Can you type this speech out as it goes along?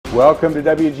Welcome to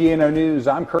WGNO News.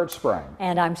 I'm Kurt Sprang.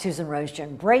 And I'm Susan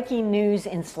Rosejohn. Breaking news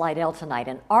in Slidell tonight.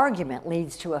 An argument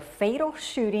leads to a fatal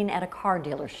shooting at a car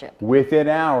dealership. Within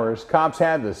hours, cops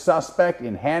had the suspect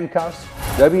in handcuffs.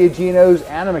 WGNO's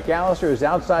Anna McAllister is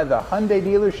outside the Hyundai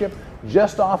dealership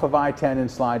just off of I-10 in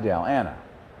Slidell. Anna.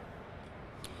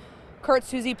 Kurt,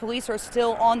 Susie, police are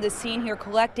still on the scene here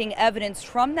collecting evidence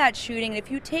from that shooting. And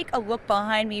if you take a look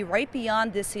behind me, right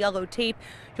beyond this yellow tape,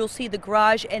 you'll see the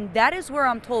garage, and that is where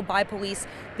I'm told by police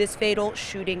this fatal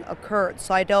shooting occurred.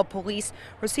 Slidell police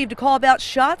received a call about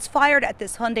shots fired at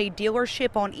this Hyundai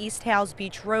dealership on East Howes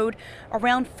Beach Road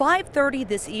around 5:30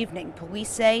 this evening. Police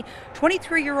say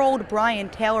 23-year-old Brian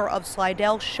Taylor of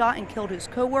Slidell shot and killed his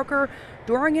coworker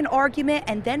during an argument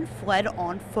and then fled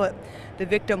on foot. The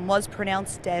victim was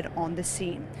pronounced dead on the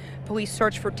scene. Police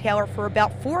searched for Taylor for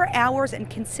about 4 hours and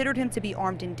considered him to be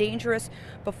armed and dangerous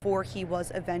before he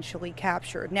was eventually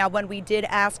captured. Now, when we did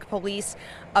ask police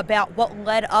about what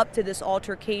led up to this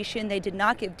altercation, they did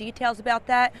not give details about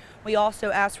that. We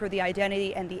also asked for the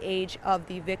identity and the age of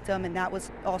the victim, and that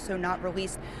was also not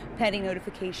released pending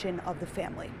notification of the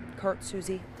family. Kurt,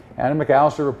 Susie. Anna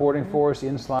McAllister reporting for us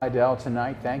in Slidell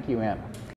tonight. Thank you, Anna.